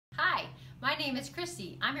My name is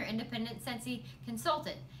Christy. I'm your independent Scentsy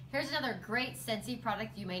consultant. Here's another great Scentsy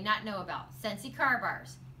product you may not know about, Scentsy Car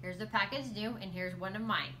Bars. Here's the package new, and here's one of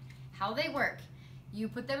mine. How they work. You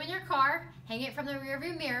put them in your car, hang it from the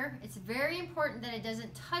rearview mirror. It's very important that it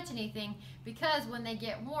doesn't touch anything because when they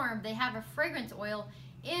get warm, they have a fragrance oil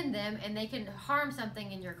in them and they can harm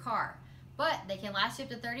something in your car. But they can last you up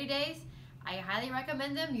to 30 days. I highly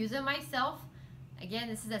recommend them. Use them myself. Again,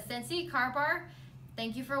 this is a Scentsy Car Bar.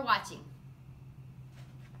 Thank you for watching.